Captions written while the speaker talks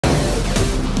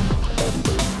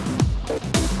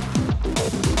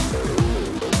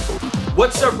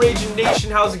What's up, Ragin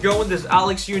Nation? How's it going? This is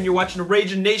Alex here, and you're watching the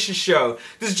Ragin Nation Show.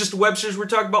 This is just a web series where we're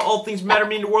talking about all things matter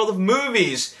in the world of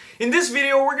movies. In this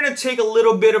video, we're going to take a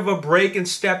little bit of a break and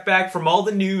step back from all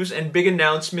the news and big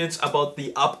announcements about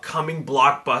the upcoming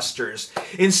blockbusters.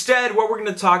 Instead, what we're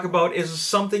going to talk about is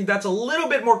something that's a little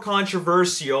bit more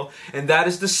controversial, and that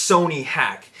is the Sony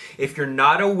hack. If you're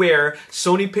not aware,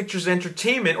 Sony Pictures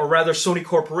Entertainment, or rather Sony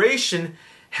Corporation,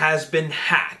 has been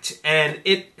hacked, and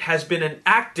it has been an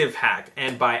active hack.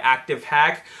 And by active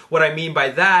hack, what I mean by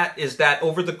that is that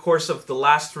over the course of the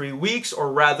last 3 weeks,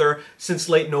 or rather since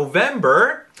late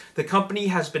November, the company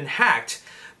has been hacked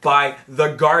by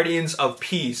the Guardians of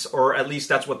Peace, or at least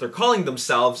that's what they're calling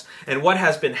themselves. And what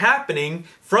has been happening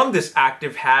from this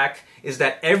active hack is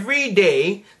that every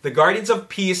day the Guardians of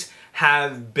Peace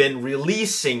have been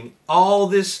releasing all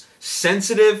this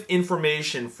sensitive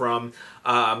information, from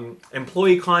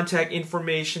employee contact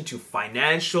information to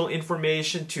financial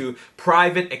information to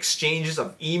private exchanges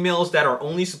of emails that are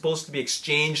only supposed to be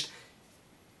exchanged,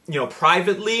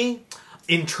 privately,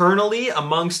 internally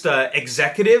amongst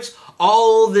executives.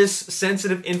 All this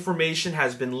sensitive information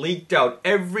has been leaked out.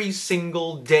 Every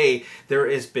single day there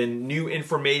has been new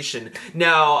information.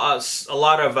 Now, a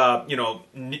lot of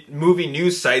movie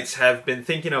news sites have been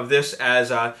thinking of this as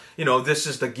this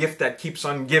is the gift that keeps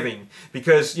on giving,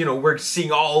 because we're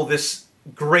seeing all this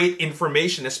great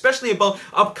information, especially about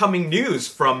upcoming news,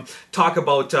 from talk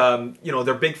about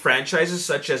their big franchises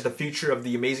such as the future of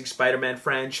the Amazing Spider-Man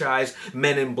franchise,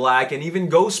 Men in Black, and even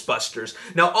Ghostbusters.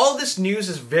 Now, all this news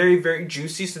is very, very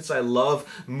juicy, since I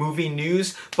love movie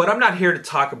news, but I'm not here to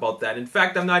talk about that. In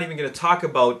fact, I'm not even going to talk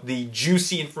about the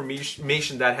juicy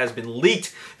information that has been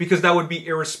leaked, because that would be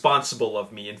irresponsible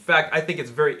of me. In fact, I think it's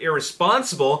very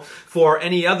irresponsible for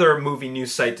any other movie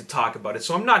news site to talk about it.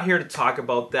 So I'm not here to talk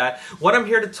about that. What I'm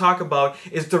here to talk about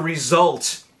is the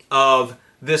result of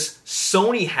this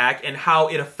Sony hack and how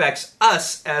it affects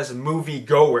us as movie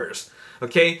goers.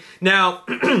 Okay, now,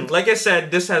 like I said,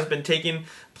 this has been taking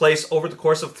place over the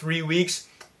course of 3 weeks.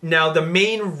 Now, the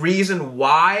main reason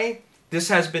why this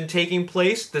has been taking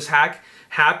place, this hack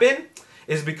happened,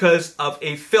 is because of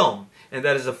a film. And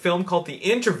that is a film called The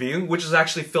Interview, which is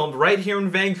actually filmed right here in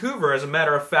Vancouver. As a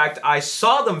matter of fact, I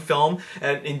saw them film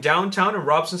in downtown in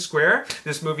Robson Square.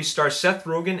 This movie stars Seth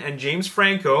Rogen and James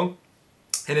Franco,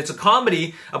 and it's a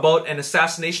comedy about an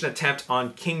assassination attempt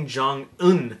on Kim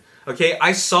Jong-un. Okay,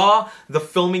 I saw the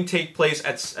filming take place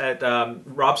at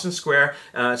Robson Square.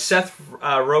 Seth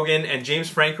Rogen and James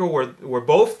Franco were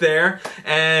both there,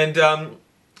 and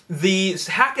the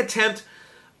hack attempt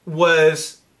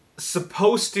was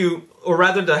supposed to, or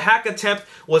rather the hack attempt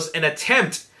was an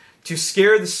attempt to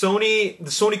scare the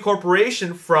Sony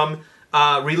Corporation from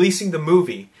releasing the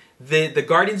movie. The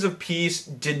Guardians of Peace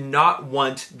did not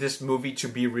want this movie to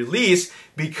be released,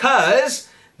 because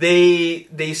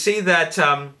they say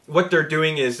that what they're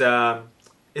doing is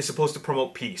supposed to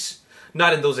promote peace.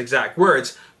 Not in those exact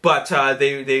words, but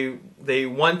they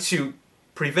want to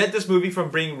prevent this movie from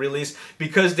being released,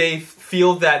 because they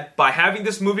feel that by having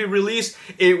this movie released,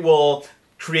 it will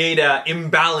create an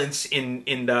imbalance in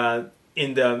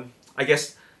the I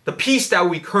guess the peace that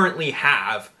we currently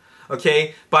have.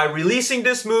 Okay, by releasing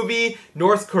this movie,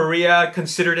 North Korea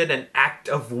considered it an act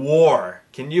of war.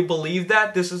 Can you believe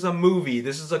that? This is a movie.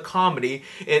 This is a comedy.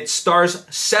 It stars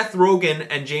Seth Rogen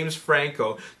and James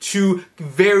Franco, two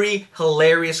very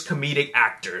hilarious comedic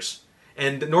actors.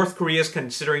 And North Korea is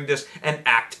considering this an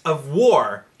act of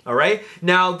war. All right?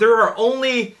 Now, there are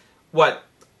only,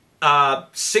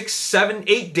 6, 7,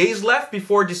 8 days left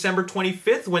before December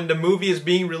 25th when the movie is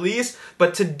being released.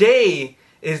 But today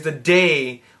is the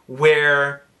day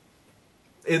where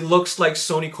it looks like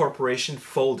Sony Corporation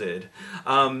folded.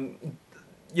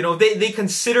 They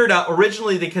considered,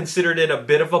 originally they considered it a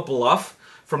bit of a bluff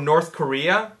from North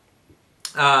Korea.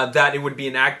 That it would be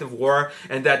an act of war,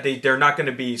 and that they're not going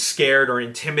to be scared or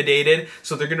intimidated,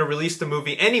 so they're going to release the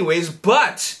movie anyways.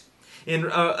 But in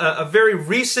a very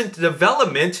recent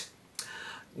development,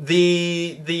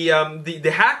 the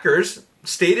hackers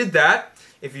stated that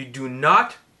if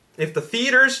the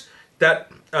theaters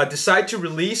that decide to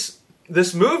release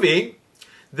this movie,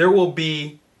 there will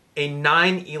be a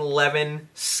 9/11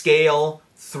 scale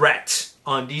threat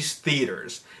on these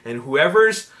theaters, and whoever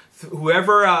is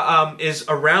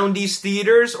around these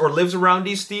theaters or lives around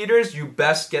these theaters, you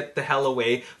best get the hell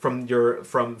away from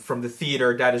the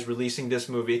theater that is releasing this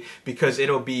movie, because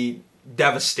it'll be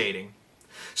devastating.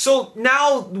 So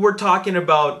now we're talking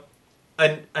about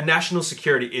a national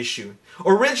security issue.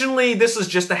 Originally, this was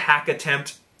just a hack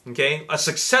attempt, okay, a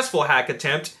successful hack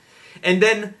attempt, and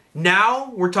then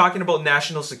now we're talking about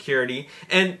national security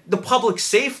and the public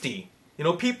safety.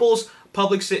 People's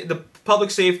the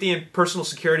public safety and personal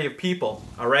security of people,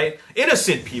 all right?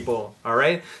 Innocent people, all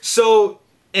right? So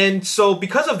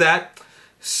because of that,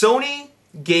 Sony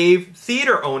gave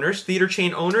theater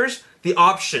chain owners, the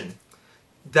option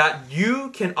that you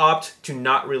can opt to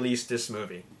not release this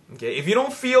movie. Okay, if you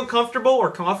don't feel comfortable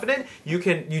or confident, you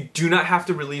do not have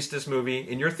to release this movie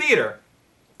in your theater.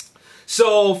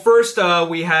 So first,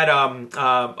 we had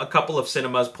a couple of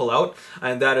cinemas pull out,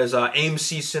 and that is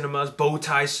AMC Cinemas,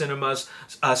 Bowtie Cinemas,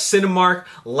 Cinemark,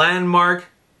 Landmark,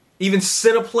 even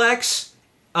Cineplex,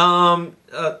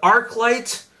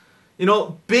 ArcLight. You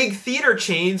know, big theater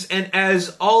chains. And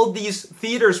as all these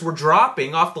theaters were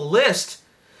dropping off the list,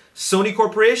 Sony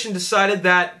Corporation decided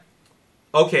that,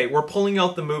 okay, we're pulling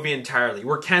out the movie entirely.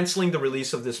 We're canceling the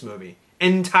release of this movie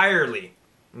entirely.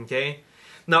 Okay.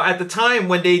 Now, at the time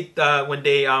when they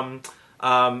updated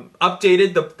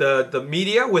the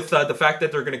media with the fact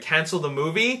that they're going to cancel the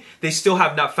movie, they still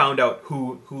have not found out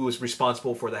who is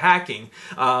responsible for the hacking.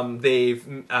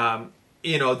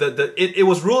 You know, it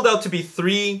was ruled out to be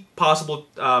 3 possible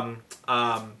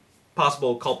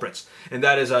culprits, and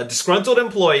that is disgruntled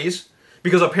employees,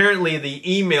 because apparently the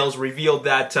emails revealed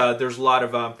that there's a lot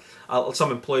of some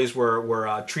employees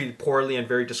were treated poorly and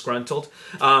very disgruntled.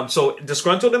 So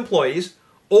disgruntled employees,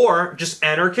 or just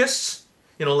anarchists,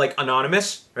 you know, like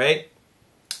Anonymous, right?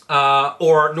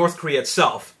 Or North Korea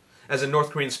itself, as in North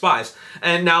Korean spies.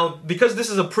 And now, because this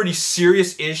is a pretty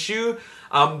serious issue,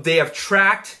 they have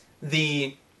tracked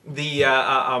the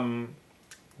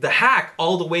hack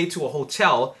all the way to a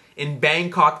hotel in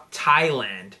Bangkok,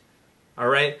 Thailand. All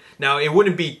right. Now, it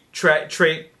wouldn't be tracked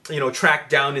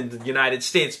down in the United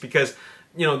States, because,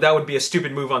 you know, that would be a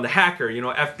stupid move on the hacker. You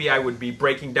know, FBI would be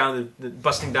breaking down,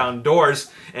 busting down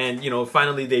doors, and, you know,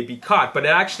 finally they'd be caught. But it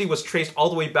actually was traced all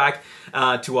the way back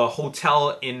to a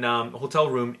hotel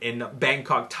room in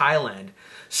Bangkok, Thailand.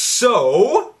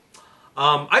 So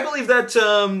I believe that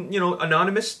you know,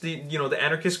 Anonymous, the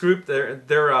anarchist group, they're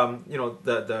you know,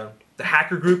 the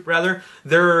hacker group rather,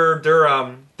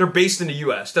 they're based in the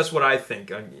U.S. That's what I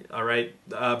think. All right,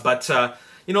 but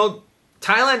you know,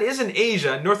 Thailand is in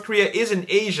Asia, North Korea is in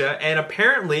Asia, and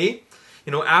apparently,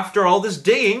 you know, after all this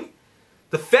digging,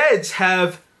 the feds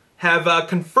have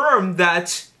confirmed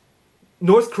that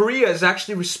North Korea is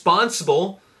actually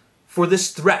responsible for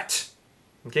this threat.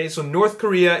 Okay, so North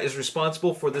Korea is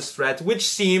responsible for this threat, which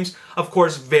seems, of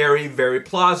course, very, very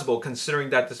plausible,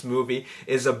 considering that this movie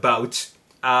is about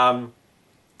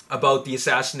the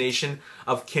assassination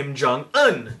of Kim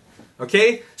Jong-un.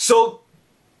 Okay, so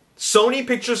Sony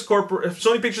Pictures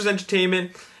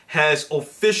Entertainment has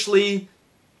officially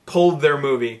pulled their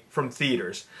movie from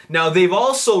theaters. Now, they've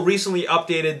also recently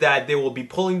updated that they will be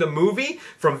pulling the movie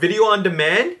from video on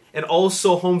demand and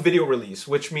also home video release,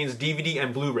 which means DVD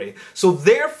and Blu-ray. So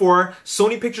therefore,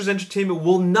 Sony Pictures Entertainment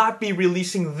will not be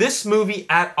releasing this movie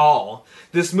at all.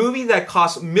 This movie that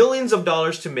costs millions of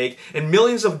dollars to make and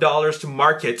millions of dollars to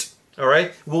market, all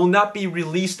right, will not be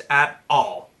released at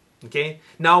all. Okay?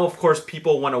 Now, of course,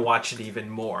 people want to watch it even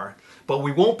more, but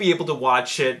we won't be able to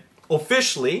watch it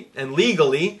officially and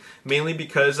legally, mainly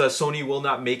because Sony will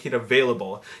not make it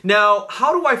available. Now,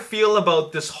 how do I feel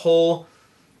about this whole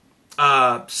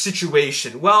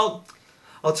situation? Well,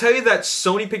 I'll tell you that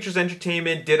Sony Pictures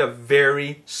Entertainment did a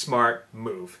very smart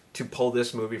move to pull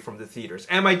this movie from the theaters.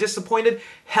 Am I disappointed?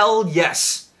 Hell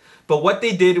yes. But what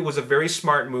they did was a very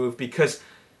smart move, because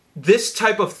this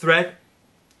type of threat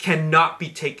cannot be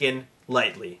taken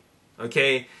lightly.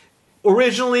 Okay?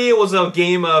 Originally, it was a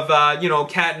game of, you know,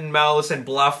 cat and mouse and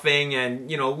bluffing,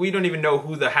 and, you know, we don't even know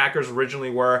who the hackers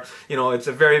originally were. You know, it's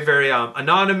a very, very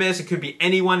anonymous. It could be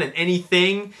anyone and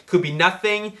anything. Could be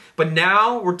nothing. But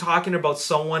now we're talking about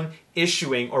someone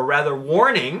issuing, or rather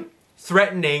warning,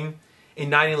 threatening a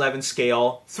 9/11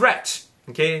 scale threat.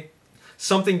 Okay?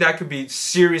 Something that could be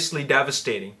seriously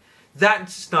devastating.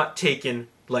 That's not taken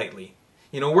lightly.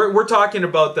 You know, we're talking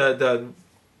about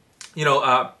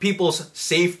people's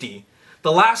safety.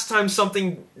 The last time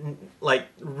something like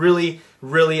really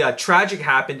tragic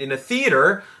happened in a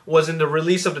theater was in the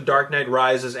release of The Dark Knight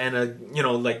Rises, and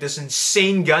this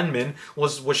insane gunman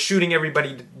was shooting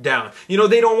everybody down. You know,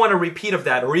 they don't want a repeat of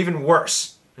that, or even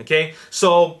worse. Okay,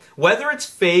 so whether it's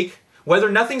fake,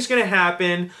 whether nothing's going to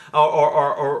happen,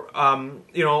 or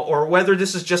whether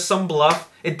this is just some bluff,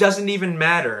 it doesn't even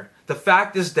matter. The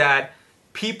fact is that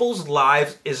people's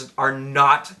lives are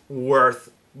not worth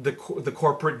the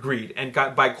corporate greed. And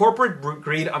by corporate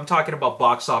greed, I'm talking about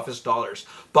box office dollars.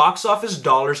 Box office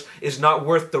dollars is not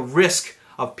worth the risk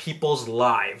of people's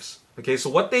lives. Okay, so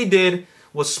what they did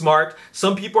was smart.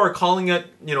 Some people are calling it,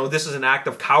 this is an act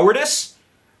of cowardice,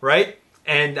 right?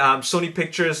 and Sony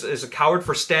Pictures is a coward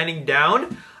for standing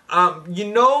down.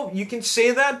 You know, you can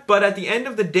say that, but at the end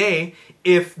of the day,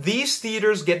 if these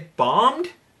theaters get bombed,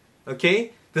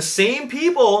 okay, the same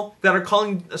people that are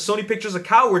calling Sony Pictures a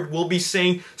coward will be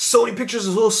saying, Sony Pictures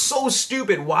is so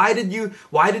stupid. Why did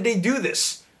they do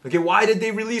this? Okay, why did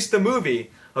they release the movie?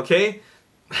 Okay,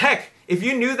 heck, if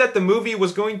you knew that the movie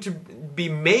was going to be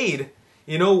made,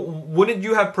 you know, wouldn't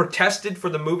you have protested for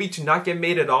the movie to not get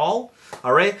made at all?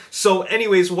 All right. So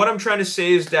anyways, what I'm trying to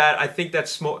say is that I think that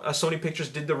Sony Pictures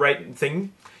did the right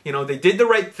thing. You know, they did the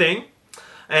right thing.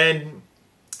 And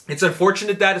it's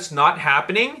unfortunate that it's not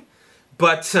happening.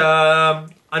 But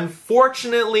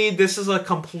unfortunately, this is a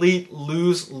complete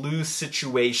lose-lose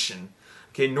situation.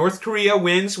 Okay, North Korea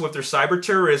wins with their cyber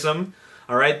terrorism.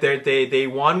 All right, they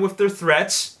won with their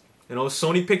threats. You know,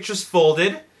 Sony Pictures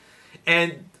folded.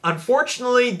 And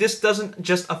unfortunately, this doesn't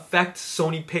just affect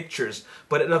Sony Pictures,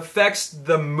 but it affects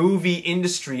the movie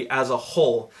industry as a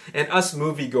whole, and us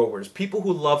moviegoers, people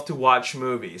who love to watch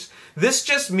movies. This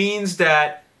just means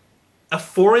that a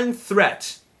foreign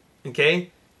threat,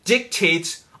 okay,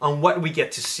 dictates on what we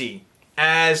get to see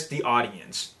as the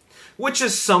audience, which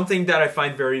is something that I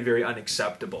find very, very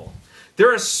unacceptable.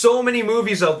 There are so many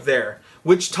movies out there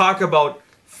which talk about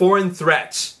foreign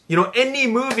threats. You know, any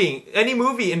movie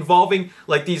involving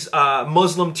like these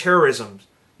Muslim terrorism.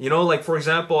 You know, like for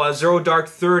example, Zero Dark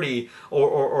 30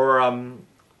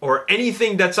 or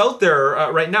anything that's out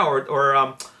there right now,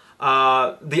 or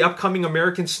the upcoming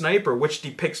American Sniper, which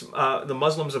depicts the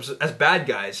Muslims as bad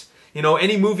guys. You know,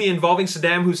 any movie involving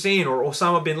Saddam Hussein or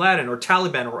Osama bin Laden or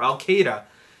Taliban or Al Qaeda.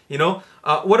 You know,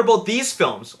 what about these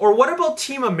films? Or what about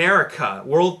Team America,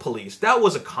 World Police? That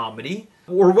was a comedy.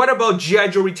 Or what about G.I.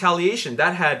 Joe Retaliation?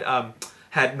 That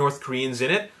had North Koreans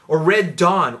in it. Or Red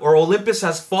Dawn, or Olympus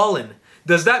Has Fallen.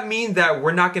 Does that mean that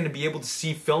we're not going to be able to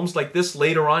see films like this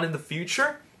later on in the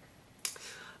future?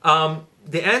 The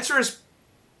answer is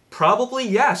probably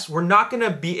yes. We're not going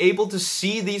to be able to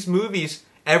see these movies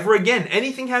ever again.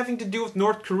 Anything having to do with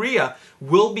North Korea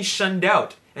will be shunned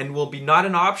out and will be not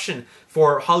an option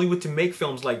for Hollywood to make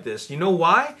films like this. You know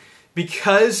why?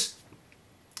 Because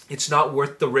it's not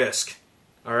worth the risk.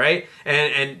 All right?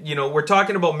 And you know, we're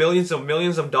talking about millions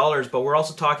of dollars, but we're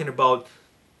also talking about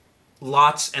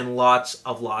lots and lots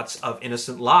of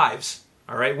innocent lives.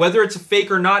 All right? Whether it's a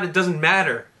fake or not, it doesn't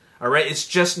matter. All right? It's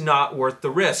just not worth the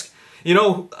risk. You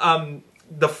know,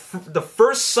 the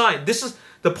first sign,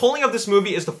 the polling of this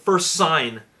movie is the first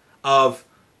sign of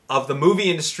the movie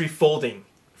industry folding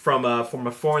from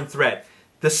a foreign threat.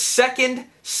 The second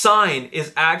sign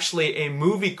is actually a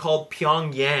movie called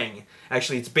Pyongyang.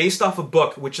 Actually, it's based off a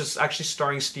book, which is actually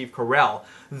starring Steve Carell.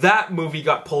 That movie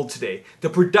got pulled today. The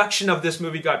production of this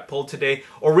movie got pulled today.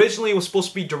 Originally, it was supposed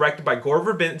to be directed by Gore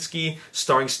Verbinski,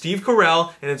 starring Steve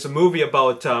Carell, and it's a movie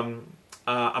about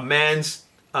a man's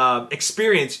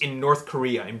experience in North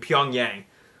Korea, in Pyongyang.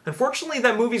 Unfortunately,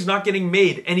 that movie's not getting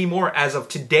made anymore as of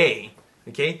today,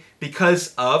 okay,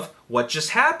 because of what just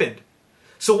happened.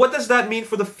 So what does that mean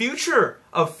for the future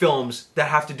of films that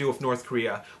have to do with North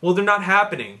Korea? Well, they're not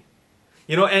happening.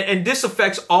 You know, and this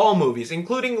affects all movies,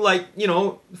 including, like, you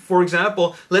know, for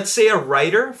example, let's say a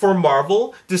writer for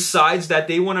Marvel decides that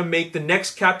they want to make the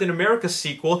next Captain America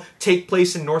sequel take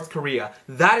place in North Korea.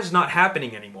 That is not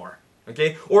happening anymore.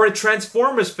 Okay? Or a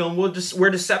Transformers film where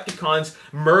Decepticons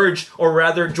merge, or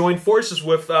rather join forces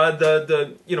with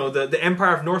the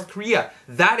Empire of North Korea.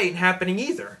 That ain't happening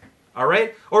either. All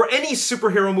right? Or any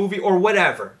superhero movie or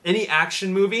whatever, any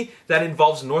action movie that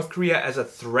involves North Korea as a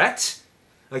threat,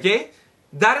 okay?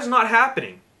 That is not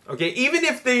happening. Okay? Even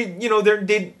if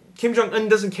Kim Jong-un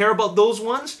doesn't care about those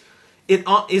ones, it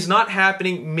is not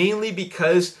happening mainly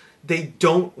because they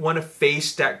don't want to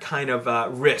face that kind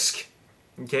of risk.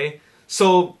 Okay?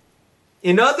 So,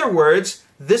 in other words,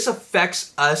 this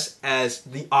affects us as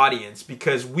the audience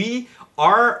because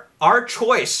our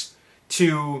choice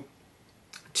to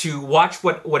watch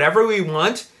whatever we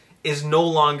want is no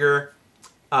longer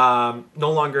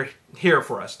here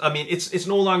for us. I mean, it's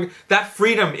no longer, that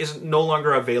freedom is no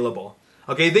longer available.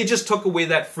 Okay, they just took away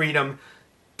that freedom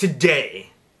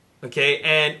today. Okay,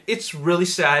 and it's really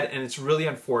sad and it's really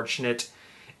unfortunate,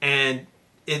 and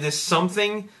it is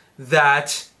something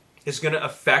that is going to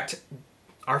affect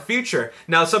our future.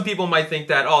 Now, some people might think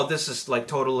that, oh, this is like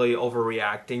totally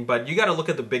overreacting, but you got to look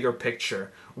at the bigger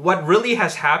picture. What really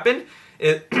has happened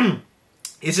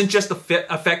isn't just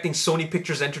affecting Sony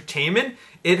Pictures Entertainment.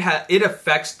 It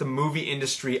affects the movie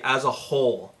industry as a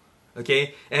whole.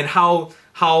 Okay, and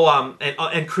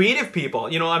and creative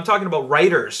people. You know, I'm talking about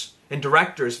writers and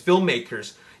directors,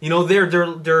 filmmakers. You know,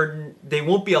 they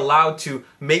won't be allowed to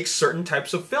make certain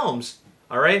types of films.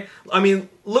 All right. I mean,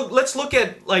 let's look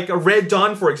at like a Red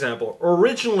Dawn, for example.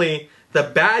 Originally, the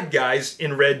bad guys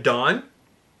in Red Dawn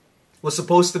was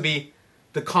supposed to be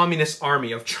the Communist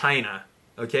Army of China.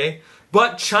 Okay.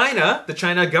 But China, the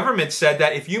China government said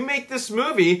that if you make this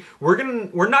movie,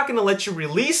 we're not gonna let you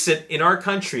release it in our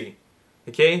country.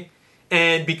 Okay.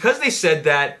 And because they said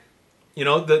that, you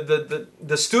know,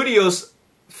 the studios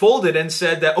folded and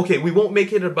said that, okay, we won't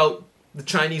make it about the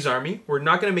Chinese army. We're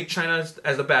not going to make China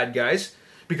as the bad guys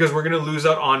because we're going to lose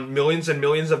out on millions and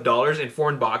millions of dollars in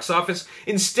foreign box office.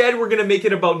 Instead, we're going to make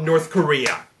it about North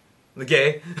Korea.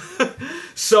 Okay?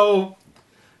 So,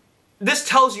 this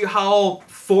tells you how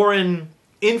foreign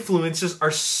influences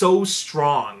are so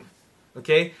strong.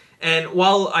 Okay? And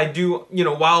while I do, you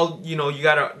know, you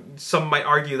gotta, some might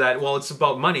argue that, well, it's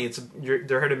about money. They're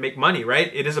here to make money, right?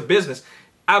 It is a business.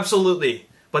 Absolutely.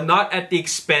 But not at the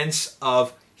expense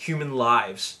of human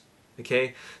lives.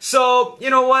 Okay? So,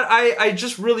 you know what? I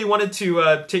just really wanted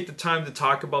to take the time to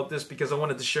talk about this because I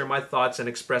wanted to share my thoughts and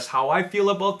express how I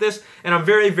feel about this. And I'm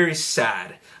very, very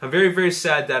sad. I'm very, very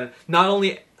sad that not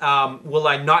only will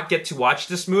I not get to watch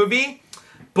this movie,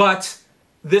 but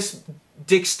this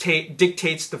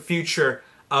dictates the future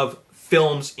of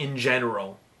films in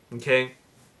general. Okay?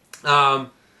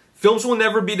 Films will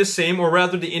never be the same, or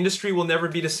rather the industry will never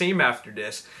be the same after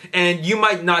this. And you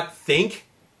might not think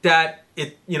that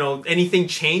anything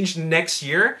changed next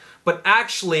year, but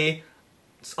actually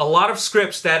a lot of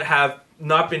scripts that have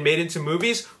not been made into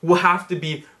movies will have to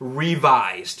be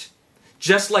revised.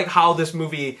 Just like how this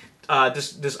movie,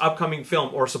 this upcoming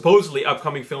film, or supposedly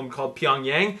upcoming film called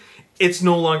Pyongyang, it's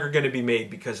no longer going to be made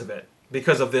because of it,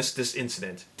 because of this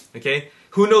incident. Okay?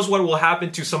 Who knows what will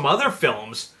happen to some other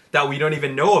films that we don't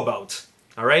even know about.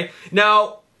 All right?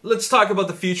 Now, let's talk about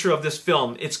the future of this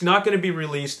film. It's not going to be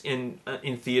released in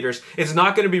theaters. It's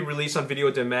not going to be released on video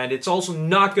demand. It's also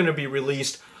not going to be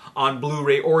released on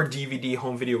Blu-ray or DVD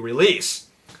home video release.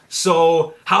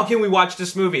 So, how can we watch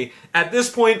this movie? At this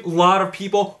point, a lot of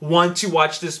people want to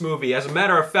watch this movie. As a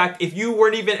matter of fact, if you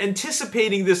weren't even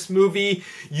anticipating this movie,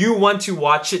 you want to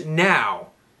watch it now.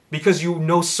 Because you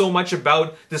know so much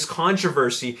about this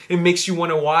controversy, it makes you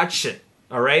want to watch it.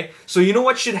 Alright? So you know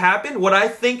what should happen? What I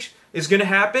think is going to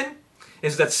happen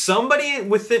is that somebody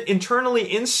within internally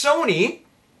in Sony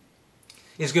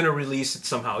is going to release it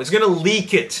somehow. It's going to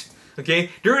leak it.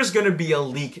 Okay? There is going to be a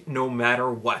leak no matter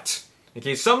what.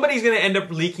 Okay? Somebody's going to end up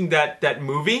leaking that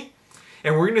movie,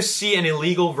 and we're going to see an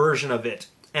illegal version of it.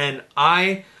 And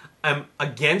I am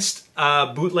against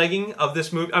bootlegging of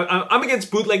this movie. I'm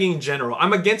against bootlegging in general.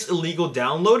 I'm against illegal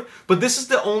download, but this is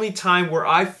the only time where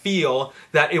I feel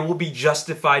that it will be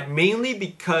justified, mainly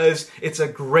because it's a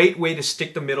great way to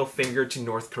stick the middle finger to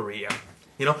North Korea.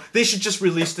 You know, they should just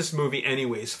release this movie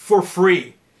anyways, for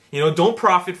free. You know, don't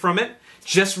profit from it.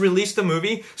 Just release the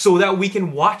movie so that we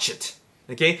can watch it.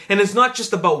 Okay? And it's not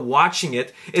just about watching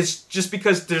it. It's just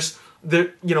because it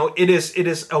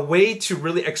is a way to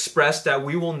really express that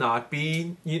we will not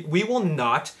be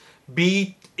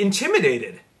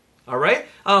intimidated. All right?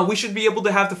 We should be able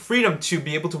to have the freedom to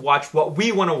be able to watch what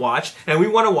we want to watch, and we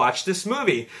want to watch this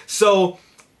movie. So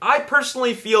I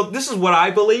personally feel, this is what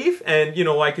I believe, and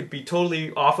I could be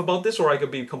totally off about this, or I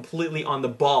could be completely on the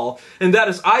ball, and that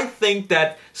is, I think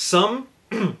that some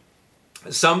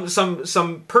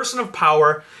person of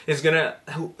power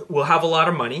will have a lot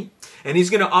of money, and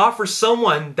he's going to offer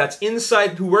someone that's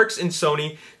inside, who works in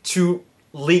Sony, to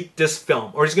leak this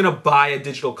film. Or he's going to buy a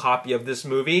digital copy of this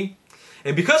movie.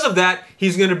 And because of that,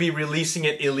 he's going to be releasing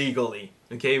it illegally.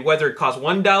 Okay, whether it costs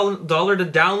 $1 to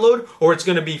download, or it's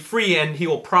going to be free and he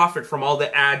will profit from all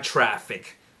the ad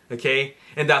traffic. Okay,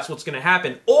 and that's what's going to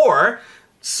happen. Or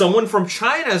someone from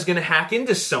China is going to hack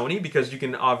into Sony, because you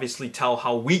can obviously tell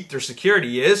how weak their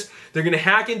security is. They're going to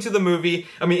hack into the movie,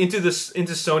 into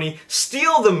Sony,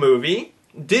 steal the movie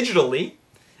digitally,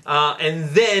 and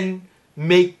then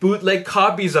make bootleg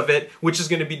copies of it, which is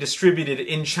going to be distributed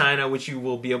in China, which you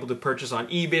will be able to purchase on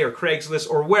eBay or Craigslist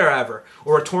or wherever,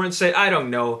 or a torrent site, I don't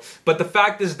know. But the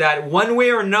fact is that one way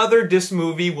or another, this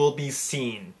movie will be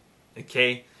seen.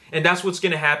 Okay? And that's what's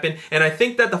going to happen. And I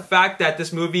think that the fact that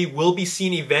this movie will be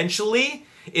seen eventually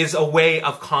is a way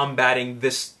of combating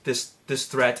this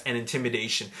threat and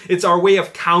intimidation. It's our way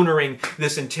of countering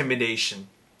this intimidation.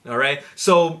 All right?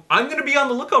 So I'm going to be on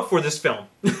the lookout for this film.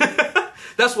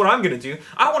 That's what I'm going to do.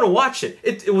 I want to watch it.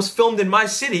 It was filmed in my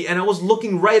city, and I was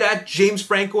looking right at James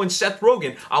Franco and Seth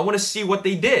Rogen. I want to see what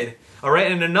they did. All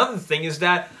right? And another thing is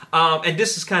that, and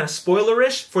this is kind of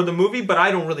spoilerish for the movie, but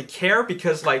I don't really care,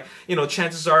 because,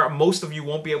 chances are most of you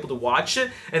won't be able to watch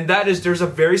it. And that is, there's a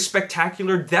very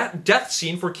spectacular death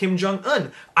scene for Kim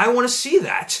Jong-un. I want to see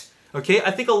that. Okay,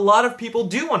 I think a lot of people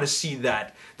do want to see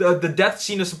that. The death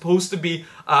scene is supposed to be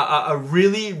a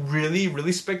really, really,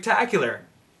 really spectacular.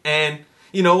 And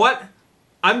you know what?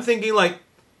 I'm thinking like,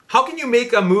 how can you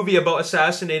make a movie about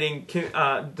assassinating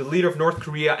the leader of North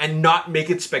Korea and not make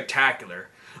it spectacular?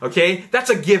 Okay, that's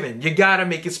a given. You gotta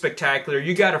make it spectacular.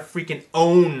 You gotta freaking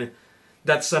own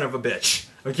that son of a bitch.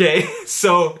 Okay,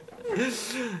 so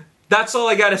that's all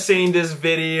I gotta say in this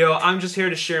video. I'm just here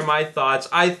to share my thoughts.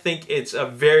 I think it's a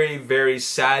very, very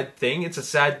sad thing. It's a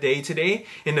sad day today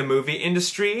in the movie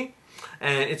industry,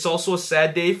 and it's also a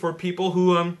sad day for people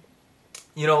who,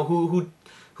 you know, who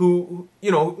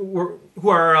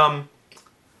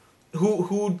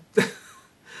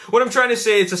what I'm trying to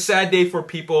say, it's a sad day for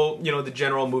people, you know, the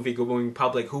general movie-going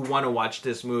public who want to watch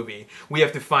this movie. We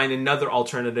have to find another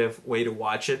alternative way to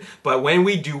watch it, but when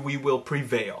we do, we will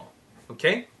prevail.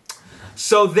 Okay?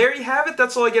 So there you have it.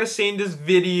 That's all I gotta say in this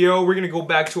video. We're gonna go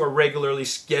back to our regularly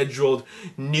scheduled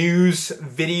news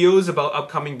videos about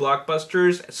upcoming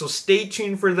blockbusters, so stay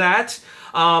tuned for that.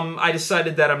 I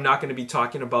decided that I'm not going to be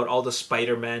talking about all the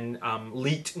Spider-Man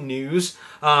leaked news,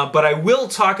 but I will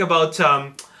talk about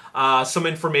some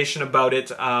information about it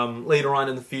later on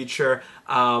in the future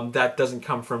that doesn't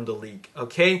come from the leak.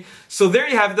 Okay, so there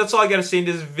you have it. That's all I got to say in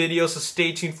this video, so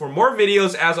stay tuned for more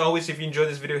videos. As always, if you enjoyed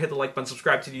this video, hit the like button,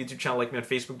 subscribe to the YouTube channel, like me on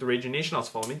Facebook, The Ragin Nation. Also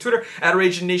follow me on Twitter,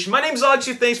 @RaginNation. My name's Alex.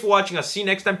 Thanks for watching. I'll see you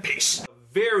next time. Peace.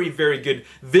 Very, very good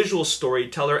visual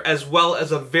storyteller, as well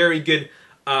as a very good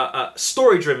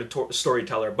story-driven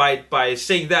storyteller. By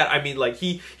saying that, I mean like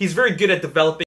he's very good at developing